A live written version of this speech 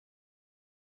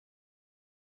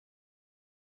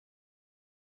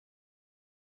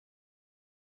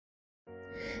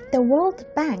The World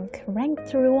Bank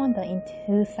ranked Rwanda in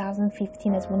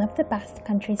 2015 as one of the best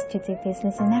countries to do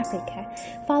business in Africa,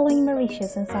 following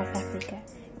Mauritius and South Africa.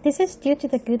 This is due to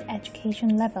the good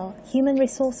education level, human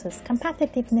resources,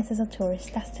 competitiveness as a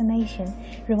tourist destination.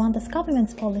 Rwanda's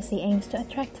government's policy aims to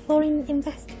attract foreign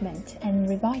investment and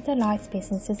revitalize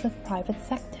businesses of private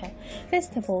sector.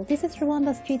 First of all, this is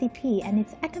Rwanda's GDP, and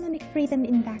its economic freedom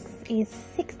index is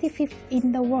 65th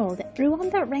in the world.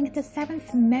 Rwanda ranked the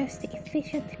 7th most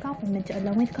efficient government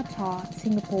along with Qatar,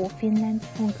 Singapore, Finland,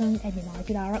 Hong Kong, and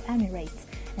United Arab Emirates,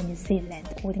 and New Zealand,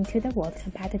 according to the World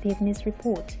Competitiveness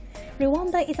Report.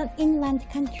 Rwanda is an inland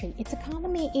country. Its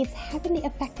economy is heavily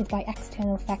affected by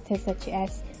external factors such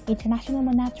as international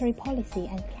monetary policy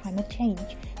and climate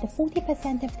change. The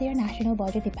 40% of their national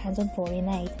budget depends on foreign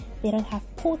aid. They don't have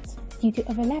ports due to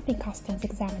overlapping customs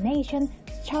examination.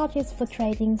 Charges for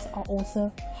tradings are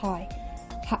also high.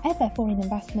 However, foreign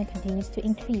investment continues to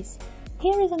increase.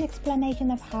 Here is an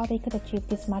explanation of how they could achieve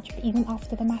this much even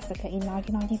after the massacre in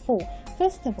 1994.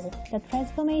 First of all, the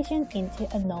transformation into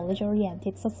a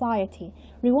knowledge-oriented society.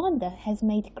 Rwanda has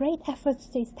made great efforts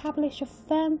to establish a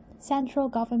firm central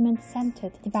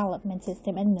government-centered development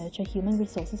system and nurture human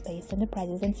resources based on the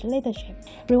president's leadership.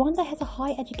 Rwanda has a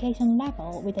high education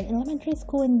level with an elementary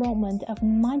school enrollment of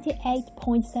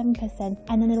 98.7%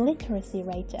 and an illiteracy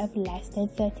rate of less than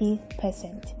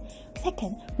 30%.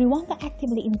 Second, Rwanda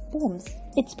actively informs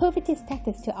its poverty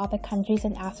status to other countries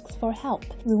and asks for help.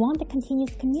 Rwanda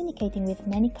continues communicating with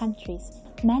many countries.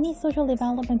 Many social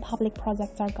development public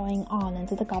projects are going on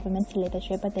under the government's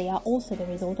leadership, but they are also the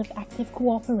result of active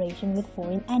cooperation with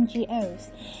foreign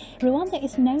NGOs. Rwanda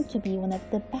is known to be one of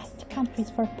the best countries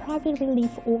for private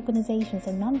relief organizations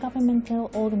and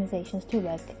non-governmental organizations to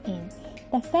work in.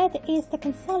 The third is the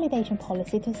consolidation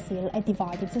policy to seal a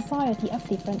divided society of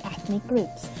different ethnic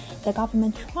groups. The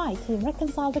government tried to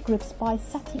reconcile the groups by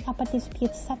setting up a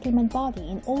dispute settlement body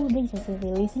in all regions and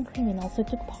releasing criminals who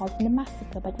took part in the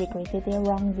massacre but regretted their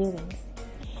wrongdoings.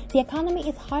 The economy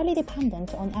is highly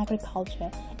dependent on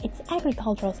agriculture. Its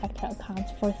agricultural sector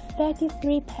accounts for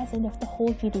 33% of the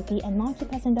whole GDP and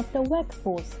 90% of the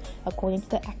workforce, according to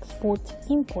the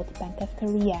Export-Import Bank of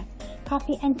Korea.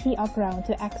 Coffee and tea are grown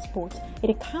to export. It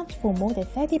accounts for more than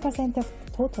 30% of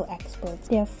total exports.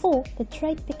 Therefore, the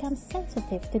trade becomes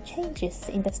sensitive to changes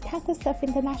in the status of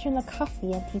international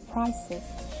coffee and tea prices.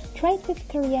 Trade with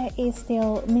Korea is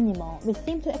still minimal. We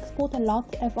seem to export a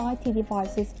lot of IT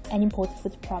devices and import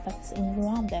food products in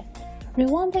Rwanda.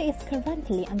 Rwanda is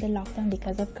currently under lockdown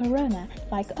because of Corona,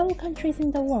 like all countries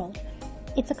in the world.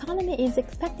 Its economy is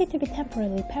expected to be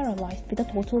temporarily paralyzed with a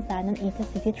total ban on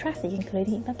intercity traffic,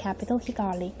 including the capital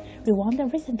Kigali.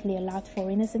 Rwanda recently allowed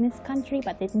foreigners in its country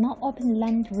but did not open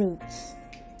land routes.